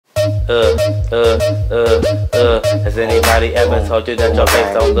Has anybody ever told you that your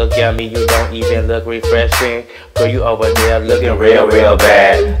face don't look yummy? You don't even look refreshing. Girl, you over there looking real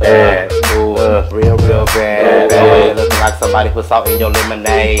bad. Real bad. Looking like somebody put salt in your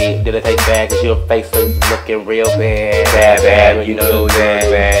lemonade. Did it taste bad? Cause your face is looking real bad. Bad. You know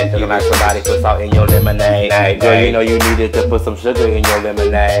bad. Looking like somebody put salt in your lemonade. Girl, you know you needed to put some sugar in your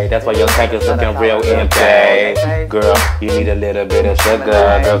lemonade. That's why your tank is looking real empty. Girl, you need a little bit of sugar.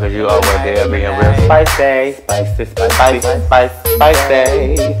 Girl, cause you over there being real spicy.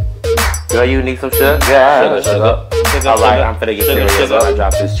 Spicy. Girl, you need some sugar. Alright, I'm finna get serious when I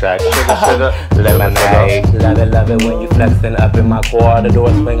drop this track. Sugar, lemonade. Love it when you flexing up in my car. The door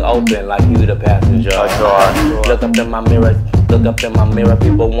swing open like you the passenger. Look up in my mirror.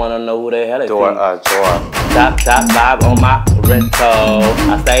 People wanna know who the hell it is. Top vibe on my rental.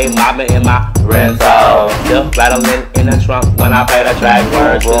 I stay mobbing in my rental. Still rattling in the trunk when I play the track.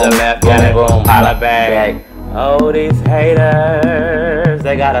 Word to the left, get it, boom, holla back. Oh, these haters,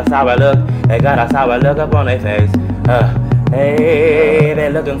 they got a sour look. They got a sour look up on their face. Hey, they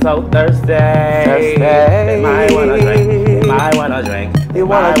looking so thirsty. They might wanna drink. They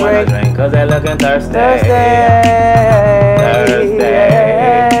might wanna drink. Cause they looking thirsty.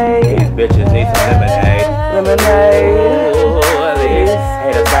 These bitches need some lemonade. Ooh, these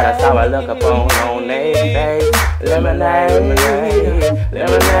haters got a sour look up on their face. Lemonade.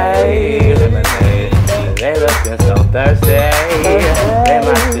 They looking so thirsty. They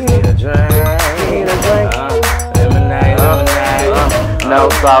might just need a drink. Lemonade. No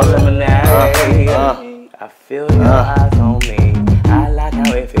salt lemonade. I feel your eyes on me. I like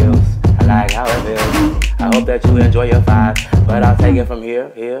how it feels. I hope that you enjoy your vibe, but I'll take it from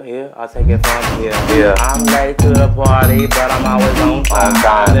here. I'll take it from here. I'm late to the party, but I'm always on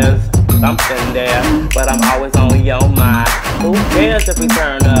time. There's something there, but I'm always on your mind. Who cares if we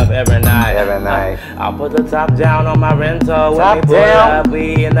turn up every night? I'll put the top down on my rental. When we pull up,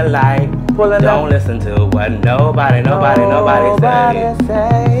 we in the light. Don't listen to what nobody say.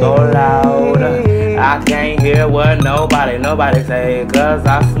 So loud, I can't hear what nobody say. Cause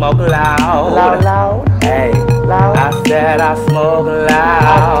I smoke loud. Hey, I said I smoke loud.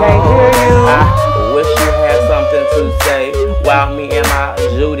 I can't hear you. I wish you had something to say. While me and my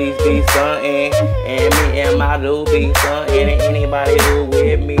Judies be stuntin', and me and my dude be stuntin', and anybody who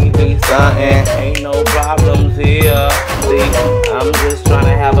with me be stuntin'. Ain't no problems here. See, I'm just trying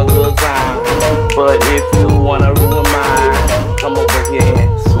to have a good time. But if you wanna ruin mine, come over here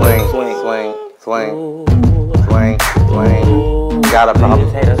and swing. Got a problem?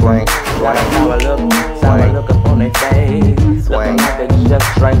 Swing. Sour look up on their face. Looking like they just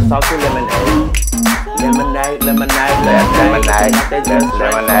drank salty lemonade. Lemonade. They just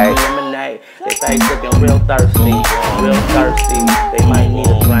drank lemonade. They face looking real thirsty. They might need a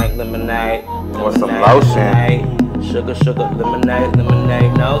drink lemonade. Or some lotion. Sugar,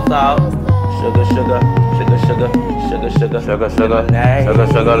 lemonade, no salt. Sugar,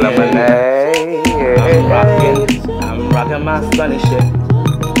 lemonade. I'm rocking my sunny shit.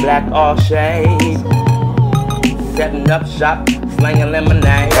 Black all shade. Setting up shop, slanging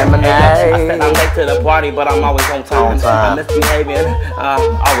lemonade. I said I'm late to the party, but I'm always on time. I'm misbehaving,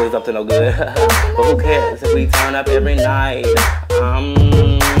 always up to no good. But who cares if we turn up every night?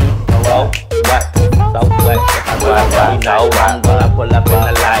 So what? If I know I'm gonna pull up in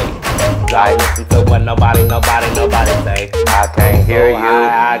the light. Listen to what nobody say. I can't hear you.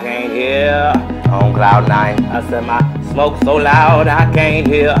 I can't hear. On cloud 9. I said my smoke so loud I can't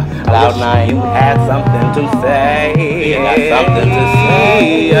hear. Cloud 9. You had something to say. You got something to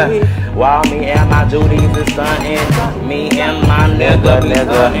say. While me and my Judies is stuntin', me and my nigga be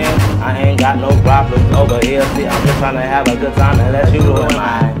stuntin'. I ain't got no problems over here. See, I'm just trying to have a good time and let you ruin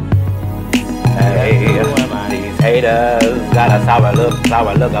mine. Hey, these haters got a sour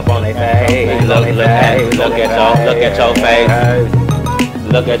look up on their face. Look at your face.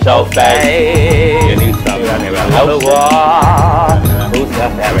 Look at your face. You need something on the wall. Who's the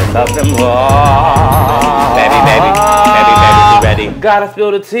fairest of them all? Baby, you ready? Gotta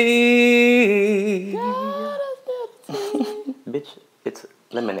spill the tea. Bitch, it's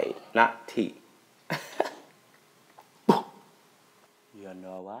lemonade, not tea. You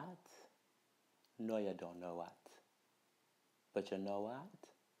know what? No, you don't know what. But you know what?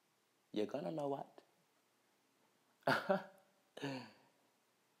 You're gonna know what.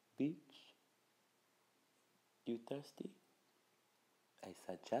 Beach, you thirsty? I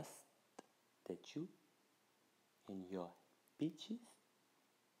suggest that you, in your beaches,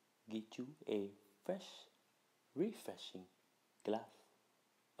 get you a fresh, refreshing glass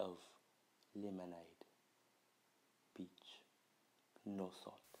of lemonade. Beach, no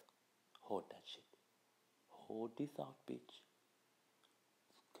salt. Hold that shit. Hold this out, bitch.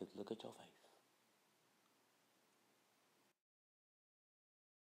 Cause look at your face.